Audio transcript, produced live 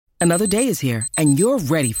Another day is here, and you're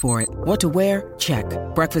ready for it. What to wear? Check.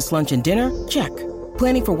 Breakfast, lunch, and dinner? Check.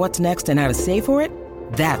 Planning for what's next and how to save for it?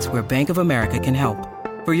 That's where Bank of America can help.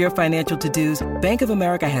 For your financial to-dos, Bank of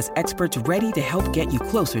America has experts ready to help get you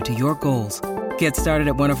closer to your goals. Get started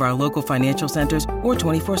at one of our local financial centers or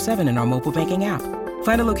 24/7 in our mobile banking app.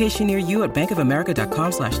 Find a location near you at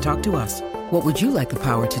bankofamerica.com/talktous. What would you like the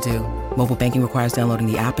power to do? Mobile banking requires downloading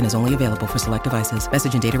the app and is only available for select devices.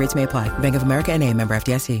 Message and data rates may apply. Bank of America N.A., member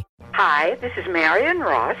FDIC. Hi, this is Marion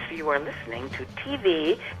Ross. You are listening to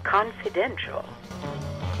TV Confidential.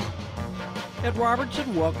 Ed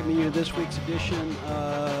Robertson welcoming you to this week's edition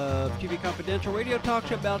of TV Confidential. Radio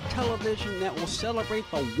talks about television that will celebrate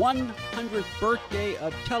the 100th birthday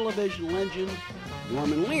of television legend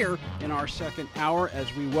Norman Lear in our second hour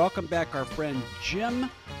as we welcome back our friend Jim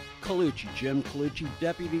Colucci. Jim Colucci,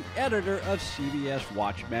 deputy editor of CBS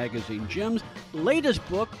Watch Magazine. Jim's latest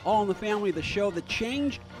book, All in the Family, the show that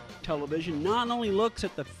changed television, not only looks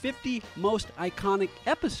at the 50 most iconic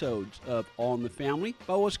episodes of All in the Family,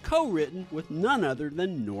 but was co-written with none other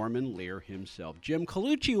than Norman Lear himself. Jim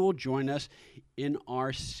Colucci will join us in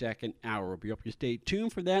our second hour. We'll be able to stay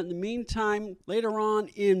tuned for that. In the meantime, later on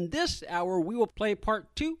in this hour, we will play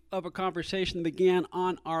part 2 of a conversation that began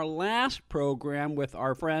on our last program with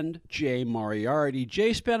our friend Jay Moriarty.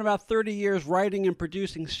 Jay spent about 30 years writing and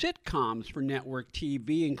producing sitcoms for network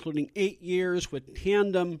TV, including 8 years with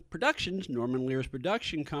Tandem Productions, Norman Lear's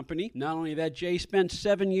production company. Not only that, Jay spent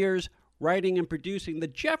 7 years writing and producing The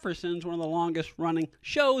Jeffersons, one of the longest-running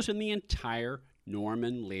shows in the entire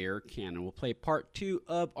Norman Lear canon. We'll play part 2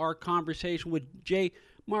 of our conversation with Jay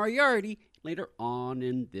Moriarty later on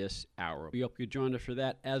in this hour. We hope you join us for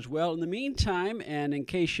that as well. In the meantime, and in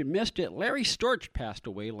case you missed it, Larry Storch passed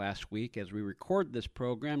away last week as we record this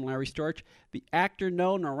program. Larry Storch, the actor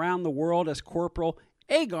known around the world as Corporal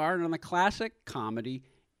Agar on the classic comedy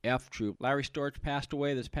F Troop. Larry Storch passed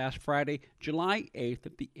away this past Friday, July 8th,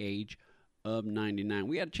 at the age of 99.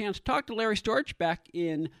 We had a chance to talk to Larry Storch back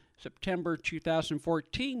in September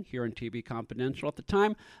 2014 here on TV Confidential. At the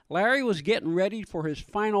time, Larry was getting ready for his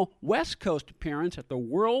final West Coast appearance at the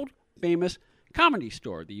world-famous Comedy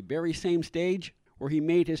Store, the very same stage where he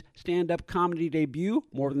made his stand-up comedy debut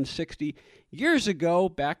more than 60 years ago,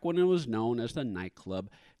 back when it was known as the nightclub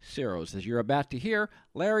Ciro's. As you're about to hear,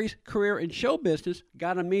 Larry's career in show business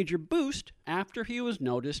got a major boost after he was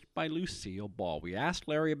noticed by Lucille Ball. We asked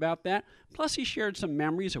Larry about that, plus he shared some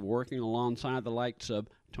memories of working alongside the likes of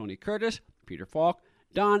Tony Curtis, Peter Falk,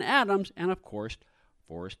 Don Adams, and of course,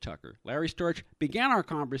 Forrest Tucker. Larry Storch began our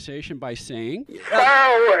conversation by saying,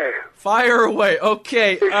 Fire away. Fire away.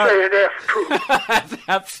 Okay. He's saying F Troop.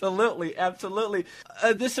 Absolutely.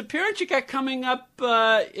 This appearance you got coming up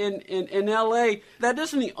in L.A., that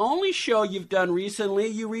isn't the only show you've done recently.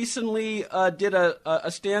 You recently did a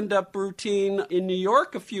stand-up routine in New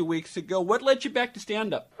York a few weeks ago. What led you back to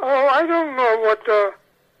stand-up? Oh, I don't know what...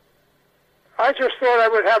 I just thought I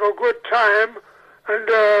would have a good time, and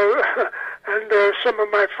some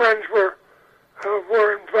of my friends were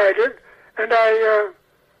invited, and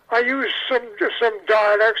I used some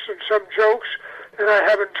dialects and some jokes that I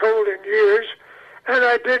haven't told in years, and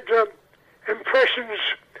I did impressions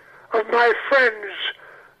of my friends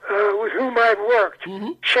with whom I'd worked.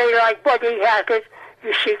 Mm-hmm. Say like Buddy Hackett,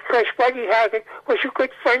 you see, because Buddy Hackett was a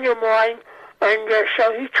good friend of mine, and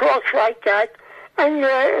so he talks like that. And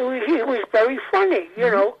he was very funny,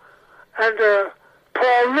 you know. And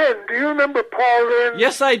Paul Lynde, do you remember Paul Lynde?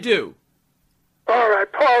 Yes, I do. All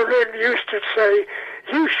right, Paul Lynde used to say,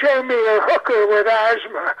 you show me a hooker with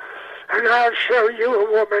asthma, and I'll show you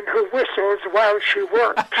a woman who whistles while she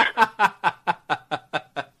works.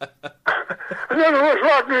 And then there was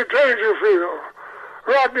Rodney Dangerfield.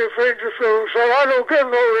 Rodney Dangerfield said, I don't get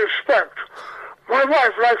no respect. My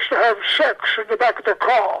wife likes to have sex in the back of the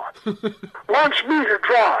car. Wants me to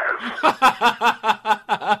drive.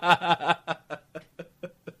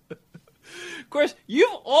 Of course,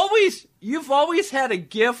 you've always had a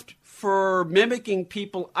gift for mimicking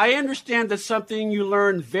people. I understand that's something you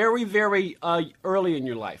learned very, very early in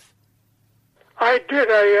your life. I did.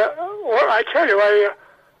 I tell you,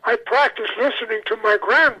 I practiced listening to my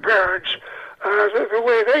grandparents, the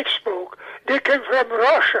way they spoke. They came from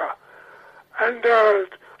Russia. And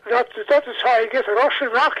that is how I get a Russian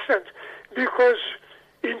accent, because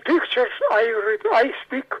in pictures I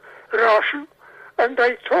speak Russian, and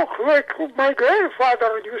I talk like my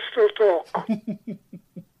grandfather used to talk. You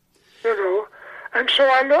know, and so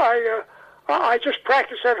I just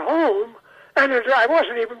practiced at home, and I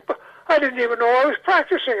didn't even know I was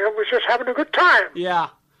practicing. I was just having a good time. Yeah.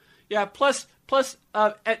 Plus Plus,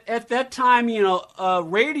 at that time,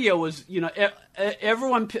 radio was,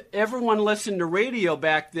 everyone listened to radio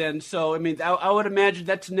back then. So, I mean, I would imagine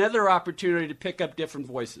that's another opportunity to pick up different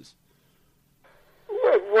voices.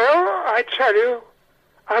 Well, I tell you,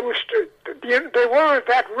 they weren't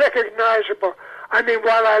that recognizable. I mean,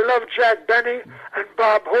 while I loved Jack Benny and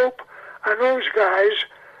Bob Hope and those guys,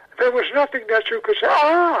 there was nothing that you could say,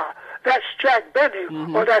 that's Jack Benny,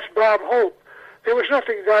 or that's Bob Hope. There was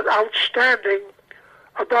nothing that outstanding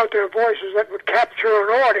about their voices that would capture an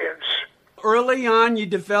audience. Early on, you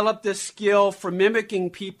developed this skill for mimicking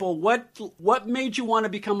people. What made you want to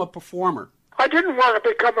become a performer? I didn't want to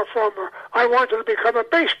become a performer. I wanted to become a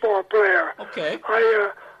baseball player. Okay.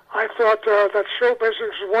 I thought that show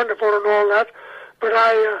business was wonderful and all that, but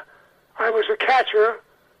I was a catcher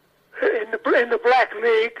in the black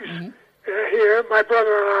leagues here. My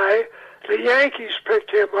brother and I, the Yankees picked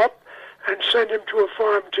him up and sent him to a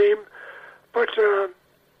farm team. But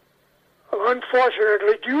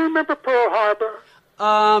unfortunately, do you remember Pearl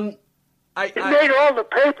Harbor? It made all the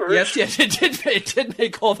papers. Yes, it did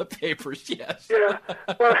make all the papers, yes. Yeah.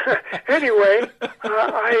 Well, anyway,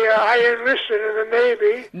 I enlisted in the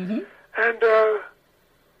Navy, and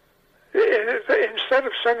instead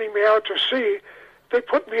of sending me out to sea, they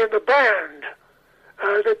put me in the band.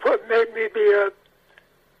 Made me be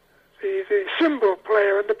the cymbal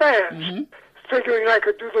player in the band, figuring I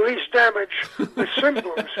could do the least damage with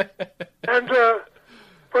cymbals. And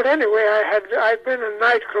but anyway, I'd been in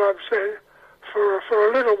nightclubs then for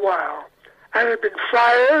a little while, and had been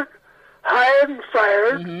hired and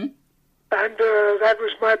fired, and that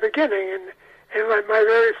was my beginning. And my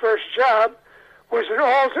very first job was in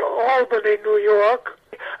Albany, New York,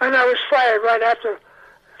 and I was fired right after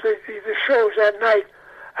the shows that night,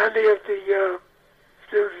 and the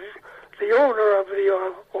owner of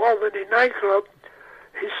the Albany nightclub,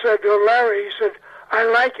 he said, Larry, he said, I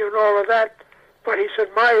like you and all of that, but he said,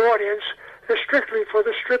 my audience is strictly for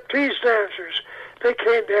the striptease dancers. They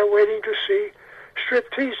came there waiting to see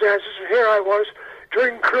striptease dancers, and here I was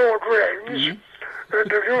doing Claude Rains,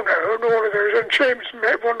 and all of those, and James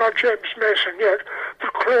Mason yet,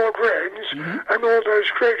 but Claude Rains, and all those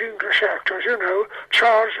great English actors,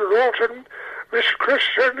 Charles Lawton, Miss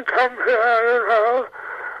Christian, come here,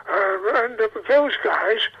 and those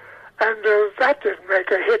guys, and that didn't make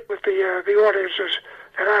a hit with the audiences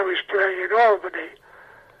that I was playing in Albany.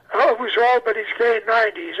 It was Albany's Gay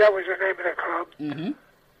 90s, that was the name of the club.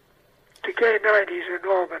 The Gay 90s in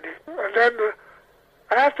Albany. And then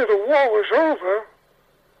after the war was over,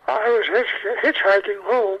 I was hitchhiking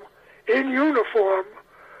home in uniform.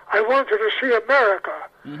 I wanted to see America.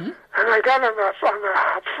 And I got on the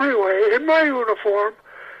freeway in my uniform,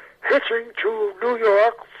 hitching to New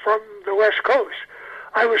York from the West Coast.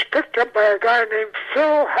 I was picked up by a guy named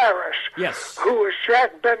Phil Harris, who was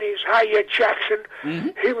Jack Benny's Hiya Jackson.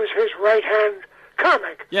 He was his right-hand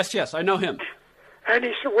comic. Yes, I know him. And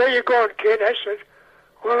he said, where you going, kid? I said,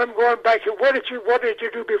 well, I'm going back here. What did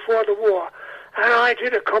you do before the war? And I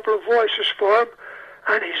did a couple of voices for him,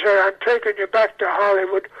 and he said, I'm taking you back to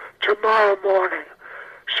Hollywood tomorrow morning.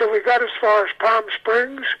 So we got as far as Palm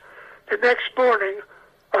Springs. The next morning,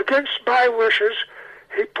 against my wishes,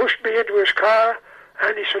 he pushed me into his car,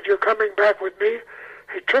 and he said, you're coming back with me.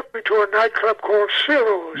 He took me to a nightclub called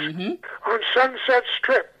Ciro's on Sunset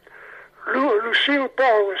Strip. Lucille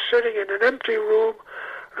Ball was sitting in an empty room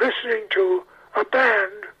listening to a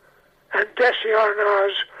band, and Desi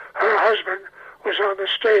Arnaz, her husband, was on the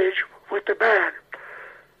stage with the band.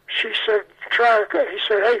 She said, he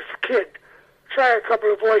said, hey, kid, try a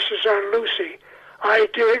couple of voices on Lucy. I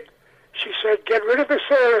did. She said, get rid of the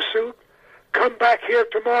sailor suit, come back here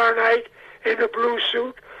tomorrow night in a blue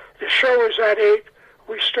suit. The show is at 8.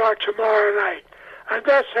 We start tomorrow night. And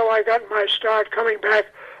that's how I got my start coming back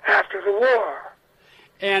after the war.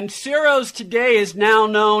 And Ciro's today is now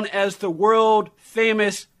known as the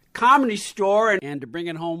world-famous Comedy Store. And to bring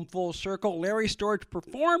it home full circle, Larry Storch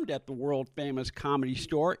performed at the world-famous Comedy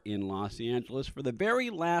Store in Los Angeles for the very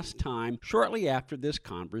last time shortly after this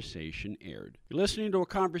conversation aired. You're listening to a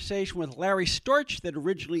conversation with Larry Storch that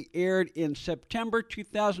originally aired in September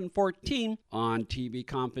 2014 on TV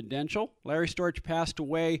Confidential. Larry Storch passed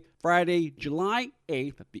away Friday, July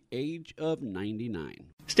 8th at the age of 99.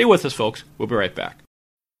 Stay with us, folks. We'll be right back.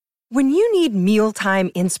 When you need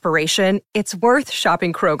mealtime inspiration, it's worth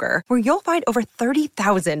shopping Kroger, where you'll find over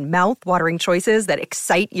 30,000 mouth-watering choices that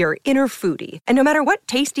excite your inner foodie. And no matter what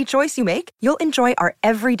tasty choice you make, you'll enjoy our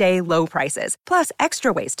everyday low prices, plus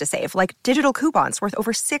extra ways to save, like digital coupons worth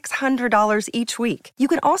over $600 each week. You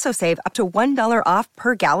can also save up to $1 off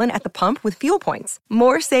per gallon at the pump with fuel points.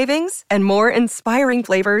 More savings and more inspiring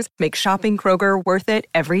flavors make shopping Kroger worth it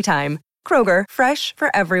every time. Kroger, fresh for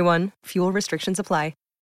everyone. Fuel restrictions apply.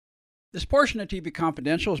 This portion of TV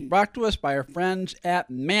Confidential is brought to us by our friends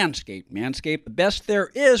at Manscaped. Manscaped, the best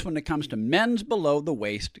there is when it comes to men's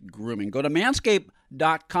below-the-waist grooming. Go to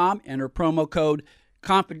manscaped.com, enter promo code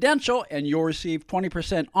CONFIDENTIAL, and you'll receive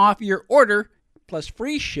 20% off your order, plus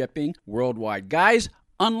free shipping worldwide. Guys,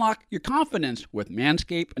 unlock your confidence with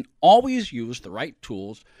Manscaped and always use the right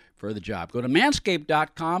tools for the job. Go to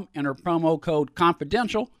manscaped.com, enter promo code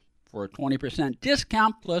CONFIDENTIAL for a 20%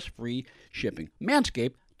 discount plus free shipping.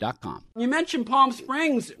 Manscaped.com. You mentioned Palm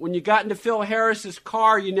Springs. When you got into Phil Harris's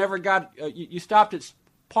car, you never got, you stopped at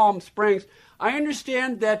Palm Springs. I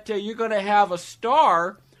understand that you're going to have a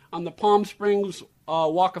star on the Palm Springs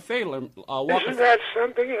Walk of Fame. Isn't that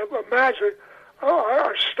something? Imagine a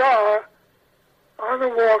star on the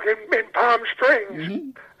walk in Palm Springs,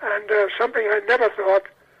 and something I never thought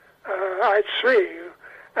I'd see.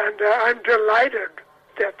 And I'm delighted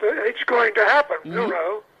that it's going to happen, you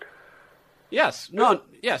know. Yes,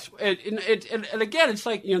 yes. And again, it's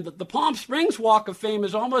like, you know, the Palm Springs Walk of Fame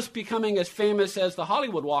is almost becoming as famous as the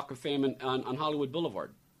Hollywood Walk of Fame on Hollywood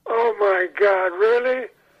Boulevard. Oh, my God, really?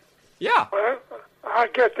 Yeah. Well,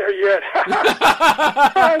 I'll get there yet.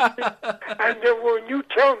 And then when you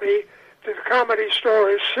tell me that the Comedy Store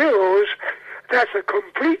is Ciro's, that's a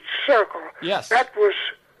complete circle. Yes. That was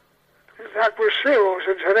Ciro's,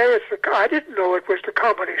 and today I didn't know it was the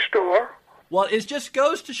Comedy Store. Well, it just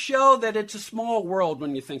goes to show that it's a small world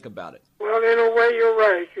when you think about it. Well, in a way, you're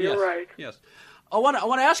right. You're right. Yes. I want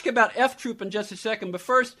to ask you about F Troop in just a second, but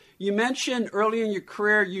first, you mentioned early in your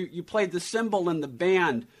career you played the cymbal in the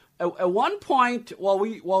band. At one point, while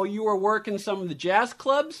you were working some of the jazz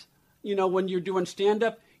clubs, you know, when you're doing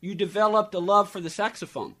stand-up, you developed a love for the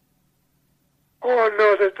saxophone. Oh,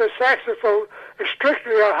 no, the saxophone is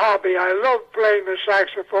strictly a hobby. I love playing the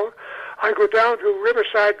saxophone. I go down to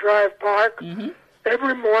Riverside Drive Park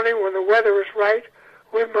every morning when the weather is right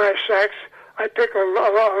with my sax. I pick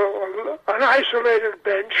an isolated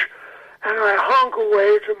bench, and I honk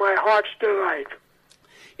away to my heart's delight.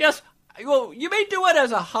 Yes, well, you may do it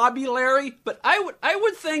as a hobby, Larry, but I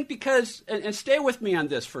would think because, and stay with me on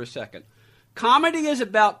this for a second, comedy is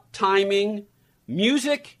about timing,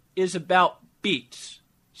 music is about beats,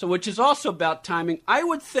 so which is also about timing. I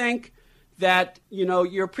would think that, you know,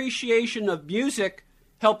 your appreciation of music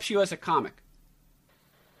helps you as a comic.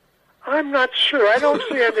 I'm not sure. I don't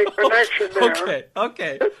see any connection there.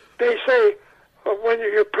 Okay. They say when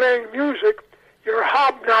you're playing music, you're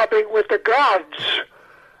hobnobbing with the gods.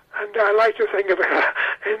 And I like to think of it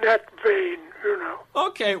in that vein, you know.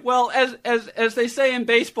 Okay, well, as they say in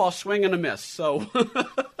baseball, swing and a miss, so...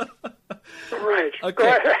 Right.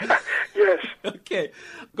 Okay. Yes. Okay.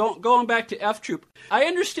 Going back to F Troop, I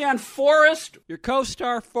understand Forrest, your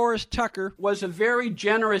co-star Forrest Tucker, was a very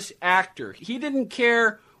generous actor. He didn't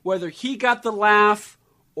care whether he got the laugh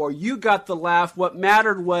or you got the laugh. What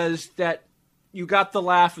mattered was that you got the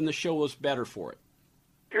laugh and the show was better for it.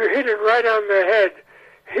 You hit it right on the head.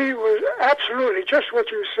 He was absolutely just what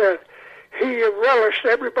you said. He relished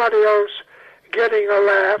everybody else getting a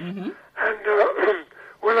laugh. And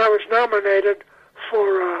when I was nominated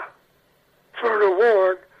for an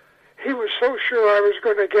award, he was so sure I was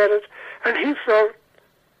going to get it, and he felt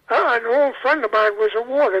an old friend of mine was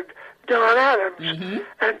awarded, Don Adams,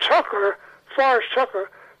 and Forrest Tucker,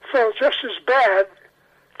 felt just as bad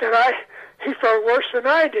that he felt worse than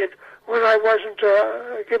I did when I wasn't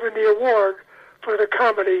given the award for the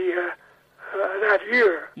comedy that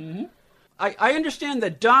year. I understand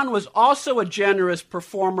that Don was also a generous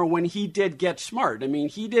performer when he did Get Smart. I mean,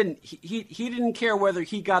 he didn't care whether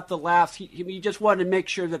he got the laughs. He just wanted to make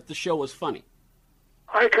sure that the show was funny.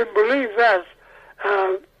 I can believe that.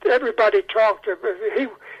 Everybody talked.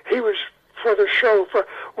 He was for the show.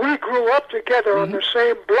 We grew up together on the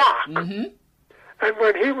same block. And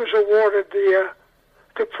when he was awarded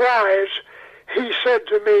the prize, he said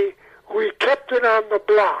to me, "We kept it on the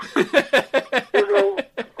block." You know,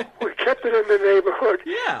 we kept it in the neighborhood.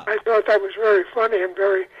 Yeah. I thought that was very funny and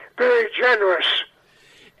very, very generous.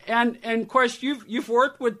 And of course you've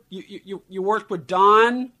worked with you worked with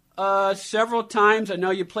Don several times. I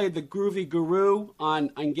know you played the Groovy Guru on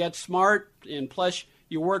Get Smart, and plus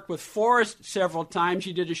you worked with Forrest several times.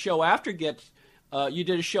 You did a show after Get You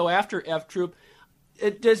did a show after F Troop.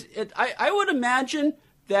 I would imagine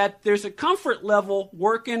that there's a comfort level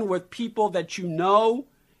working with people that you know,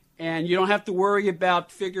 and you don't have to worry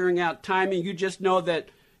about figuring out timing. You just know that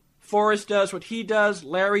Forrest does what he does,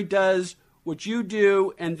 Larry does what you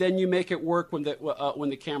do, and then you make it work when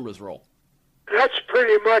the cameras roll. That's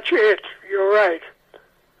pretty much it. You're right.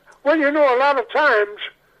 Well, you know, a lot of times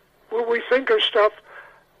when we think of stuff,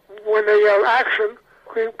 when they are action,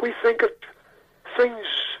 we think of things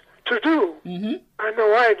to do. Mm-hmm. I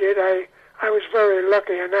know I did. I was very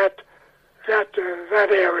lucky in that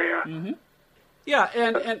area. Mm-hmm. Yeah,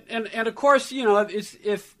 and of course, you know,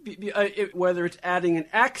 if whether it's adding an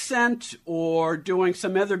accent or doing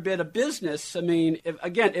some other bit of business, I mean,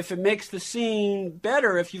 if it makes the scene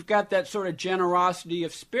better, if you've got that sort of generosity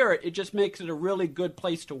of spirit, it just makes it a really good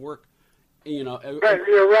place to work. You know, right,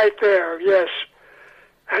 you're right there. Yes,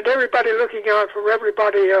 and everybody looking out for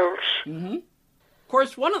everybody else. Mm-hmm. Of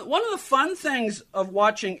course, one of the fun things of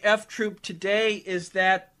watching F Troop today is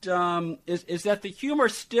that is that the humor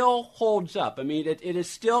still holds up. I mean, it is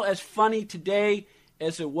still as funny today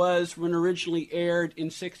as it was when originally aired in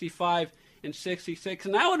 '65 and '66.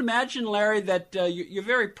 And I would imagine, Larry, that you're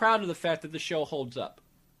very proud of the fact that the show holds up.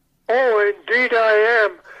 Oh, indeed I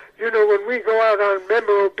am. You know, when we go out on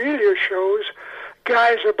memorabilia shows,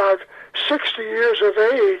 guys about 60 years of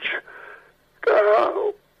age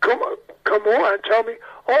come on and tell me,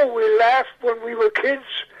 oh, we laughed when we were kids,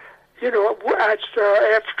 you know, at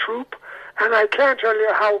F Troop, and I can't tell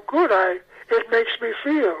you how good it makes me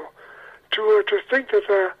feel to think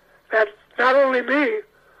that not only me,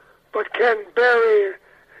 but Ken Berry,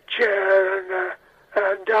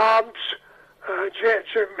 and Dobbs,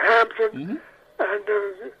 Jim Hampton, and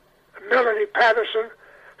Melanie Patterson,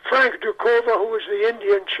 Frank Dukova, who was the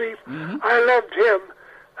Indian chief. Mm-hmm. I loved him.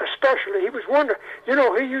 Especially, he was wonderful. You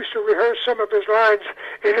know, he used to rehearse some of his lines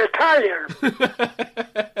in Italian,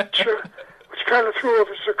 which kind of threw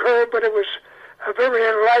us a curve, but it was very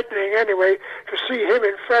enlightening anyway to see him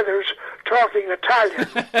in feathers talking Italian.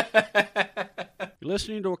 You're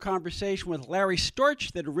listening to a conversation with Larry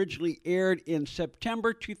Storch that originally aired in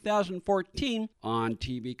September 2014 on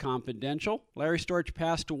TV Confidential. Larry Storch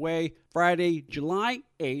passed away Friday, July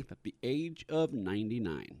 8th at the age of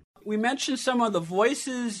 99. We mentioned some of the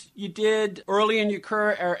voices you did early in your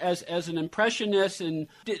career as an impressionist, and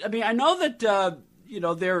I know that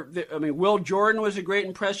Will Jordan was a great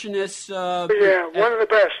impressionist. One of the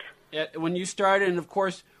best. When you started, and of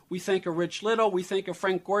course we think of Rich Little, we think of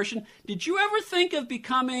Frank Gorshin. Did you ever think of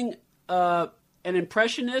becoming an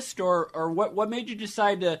impressionist, or what made you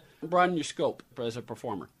decide to broaden your scope as a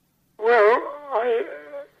performer? Well,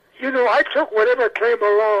 I took whatever came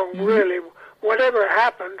along. Mm-hmm. Really, whatever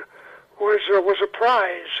happened was a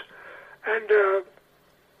prize, and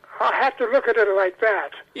I have to look at it like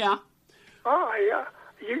that. Yeah.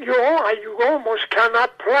 You almost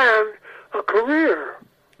cannot plan a career.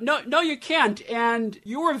 No, you can't. And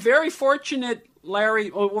you were very fortunate,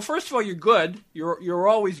 Larry. Well, first of all, you're good. You're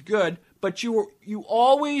always good. But you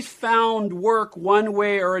always found work one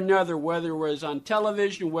way or another, whether it was on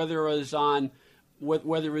television, whether it was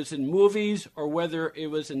in movies, or whether it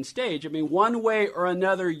was in stage. I mean, one way or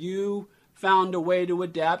another, you found a way to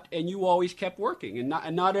adapt, and you always kept working. And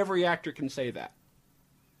not every actor can say that.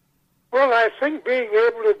 Well, I think being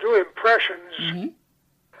able to do impressions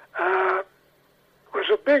was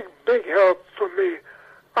a big help for me.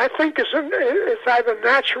 I think it's either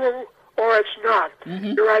natural or it's not.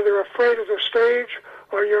 Mm-hmm. You're either afraid of the stage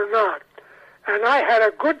or you're not. And I had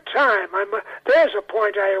a good time. There's a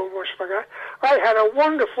point I almost forgot. I had a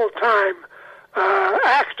wonderful time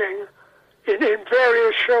acting in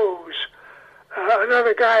various shows.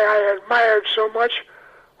 Another guy I admired so much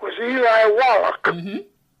was Eli Wallach. Mm-hmm.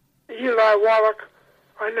 Eli Wallach,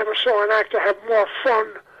 I never saw an actor have more fun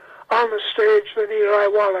on the stage than Eli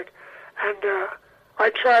Wallach. And I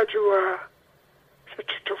tried to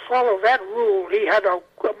follow that rule. He had a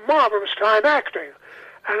marvelous time acting.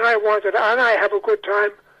 And I have a good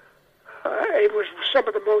time. It was some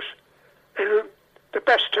of the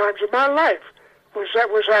best times of my life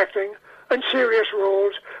was acting in serious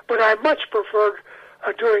roles, but I much preferred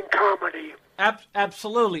doing comedy.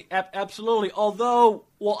 Absolutely. Although,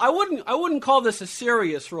 well, I wouldn't call this a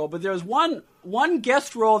serious role, but there was one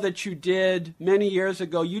guest role that you did many years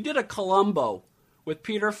ago. You did a Columbo with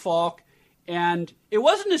Peter Falk, and it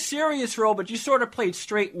wasn't a serious role, but you sort of played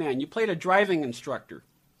straight man. You played a driving instructor.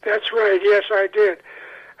 That's right. Yes, I did.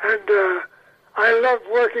 And I loved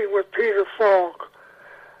working with Peter Falk.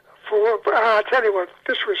 I'll tell you what,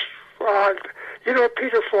 this was,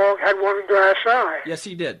 Peter Falk had one glass eye. Yes,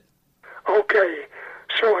 he did. Okay.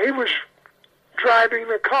 So he was driving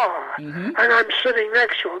the car, and I'm sitting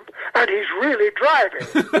next to him, and he's really driving.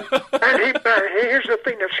 And here's the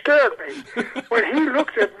thing that scared me. When he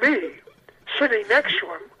looked at me, sitting next to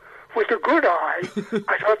him, with a good eye,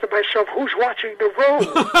 I thought to myself, who's watching the road?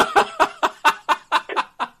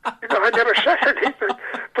 I never said anything,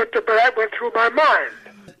 but that went through my mind.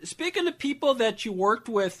 Speaking of people that you worked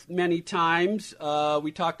with many times,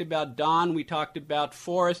 we talked about Don, we talked about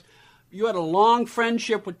Forrest. You had a long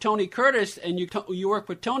friendship with Tony Curtis, and you worked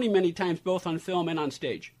with Tony many times, both on film and on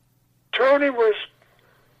stage. Tony was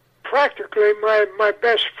practically my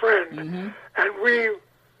best friend, and we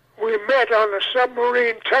met on a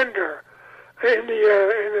submarine tender in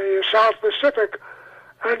the South Pacific,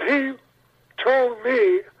 and he told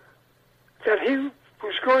me that he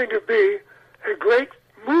was going to be a great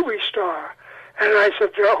movie star. And I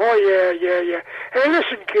said, oh, yeah. Hey,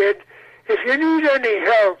 listen, kid, if you need any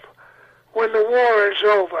help when the war is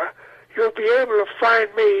over, you'll be able to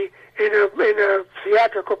find me in a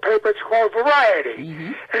theatrical paper. It's called Variety.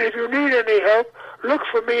 And if you need any help, look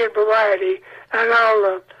for me in Variety, and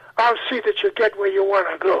I'll see that you get where you want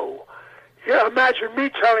to go. Yeah, imagine me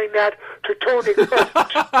telling that to Tony Curtis,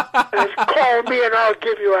 and call me and I'll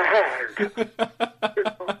give you a hand. You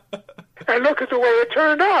know? And look at the way it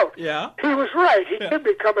turned out. Yeah. He was right. He did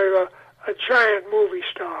become a giant movie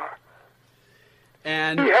star.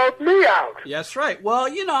 And he helped me out. That's right. Well,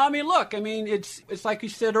 it's like you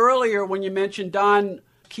said earlier when you mentioned Don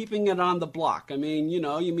keeping it on the block.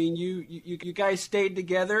 You guys stayed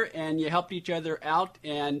together and you helped each other out,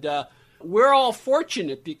 and we're all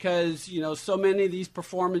fortunate because, so many of these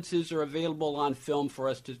performances are available on film for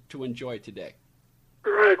us to enjoy today.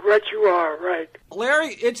 Right, you are, right.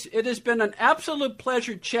 Larry, it has been an absolute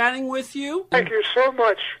pleasure chatting with you. Thank you so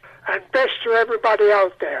much, and best to everybody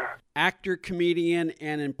out there. Actor, comedian,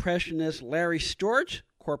 and impressionist Larry Storch,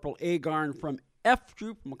 Corporal Agarn from F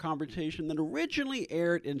Troop, from a conversation that originally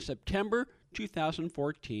aired in September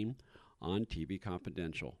 2014 on TV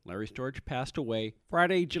Confidential. Larry Storch passed away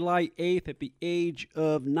Friday, July 8th at the age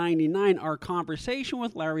of 99. Our conversation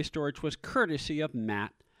with Larry Storch was courtesy of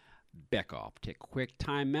Matt Beckoff. Take a quick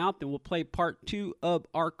time out, then we'll play part 2 of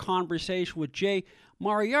our conversation with Jay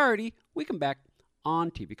Moriarty. We come back on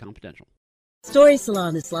TV Confidential. Story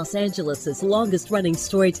Salon is Los Angeles' longest-running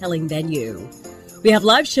storytelling venue. We have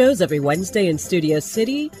live shows every Wednesday in Studio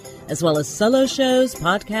City, as well as solo shows,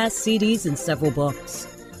 podcasts, CDs, and several books.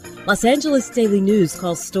 Los Angeles Daily News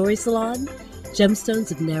calls Story Salon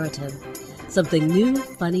Gemstones of Narrative, something new,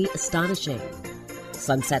 funny, astonishing.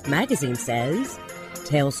 Sunset Magazine says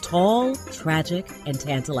tales tall, tragic, and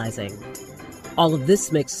tantalizing. All of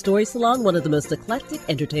this makes Story Salon one of the most eclectic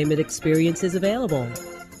entertainment experiences available.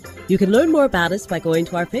 You can learn more about us by going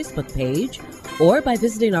to our Facebook page or by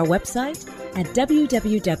visiting our website at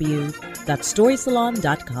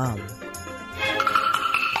www.storysalon.com.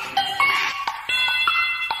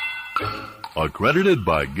 Accredited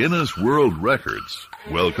by Guinness World Records,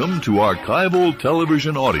 welcome to Archival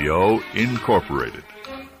Television Audio Incorporated,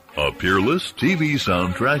 a peerless TV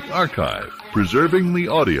soundtrack archive, preserving the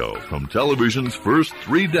audio from television's first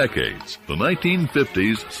 3 decades, the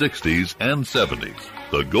 1950s, 60s, and 70s,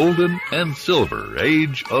 the golden and silver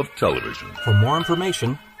age of television. For more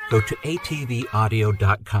information, go to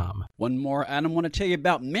atvaudio.com. One more item I want to tell you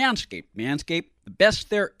about Manscaped. Manscaped, the best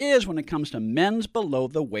there is when it comes to men's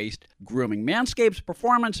below-the-waist grooming. Manscaped's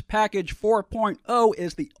Performance Package 4.0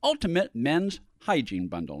 is the ultimate men's hygiene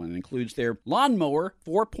bundle and includes their Lawnmower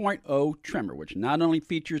 4.0 trimmer, which not only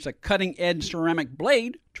features a cutting-edge ceramic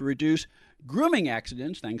blade to reduce grooming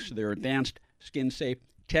accidents thanks to their advanced skin-safe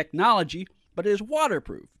technology, but is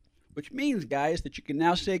waterproof, which means, guys, that you can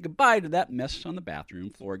now say goodbye to that mess on the bathroom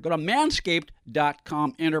floor. Go to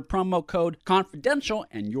manscaped.com, enter promo code CONFIDENTIAL,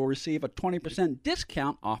 and you'll receive a 20%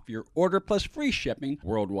 discount off your order plus free shipping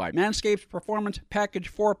worldwide. Manscaped's Performance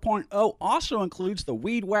Package 4.0 also includes the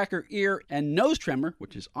Weed Whacker ear and nose trimmer,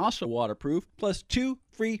 which is also waterproof, plus 2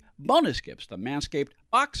 free bonus gifts, the Manscaped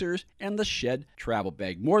Boxers and the Shed Travel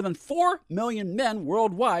Bag. More than 4 million men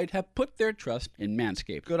worldwide have put their trust in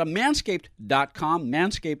Manscaped. Go to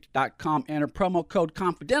manscaped.com, enter promo code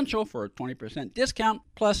CONFIDENTIAL for a 20% discount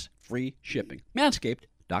plus free shipping.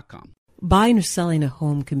 Manscaped.com. Buying or selling a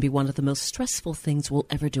home can be one of the most stressful things we'll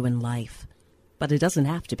ever do in life, but it doesn't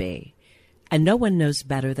have to be. And no one knows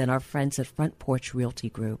better than our friends at Front Porch Realty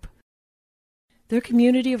Group. They're a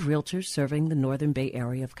community of realtors serving the Northern Bay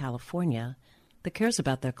Area of California that cares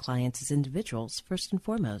about their clients as individuals first and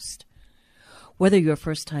foremost. Whether you're a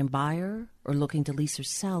first-time buyer or looking to lease or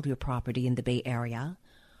sell your property in the Bay Area,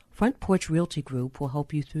 Front Porch Realty Group will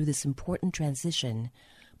help you through this important transition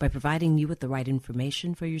by providing you with the right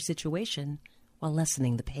information for your situation while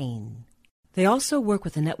lessening the pain. They also work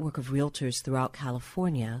with a network of realtors throughout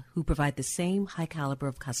California who provide the same high caliber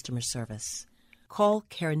of customer service. Call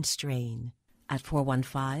Karen Strain at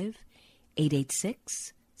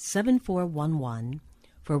 415-886-7411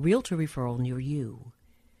 for a realtor referral near you.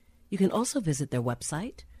 You can also visit their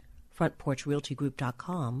website,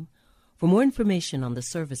 frontporchrealtygroup.com, for more information on the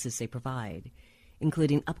services they provide,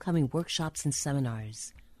 including upcoming workshops and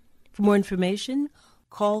seminars. For more information,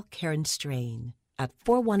 call Karen Strain at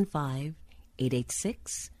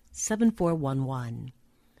 415-886-7411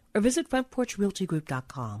 or visit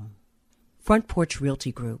frontporchrealtygroup.com. Front Porch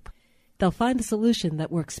Realty Group. They'll find the solution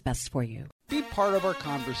that works best for you. Be part of our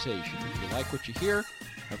conversation. If you like what you hear,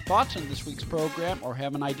 have thoughts on this week's program, or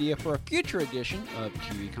have an idea for a future edition of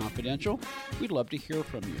TV Confidential, we'd love to hear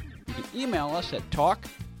from you. You can email us at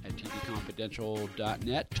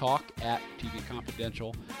talk@tvconfidential.net,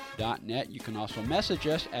 talk@tvconfidential.net. You can also message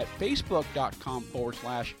us at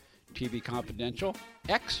facebook.com/tvconfidential,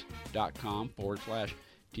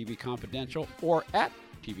 x.com/tvconfidential, or at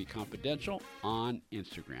TV Confidential on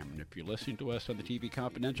Instagram. And if you're listening to us on the TV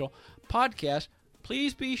Confidential podcast,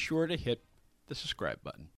 please be sure to hit the subscribe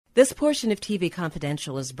button. This portion of TV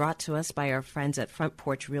Confidential is brought to us by our friends at Front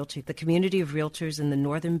Porch Realty, the community of realtors in the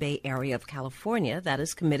Northern Bay area of California that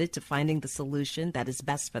is committed to finding the solution that is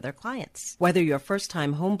best for their clients. Whether you're a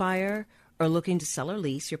first-time home buyer or looking to sell or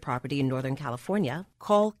lease your property in Northern California,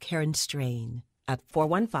 call Karen Strain at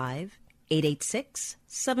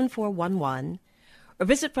 415-886-7411 or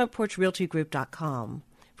visit frontporchrealtygroup.com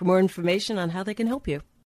for more information on how they can help you.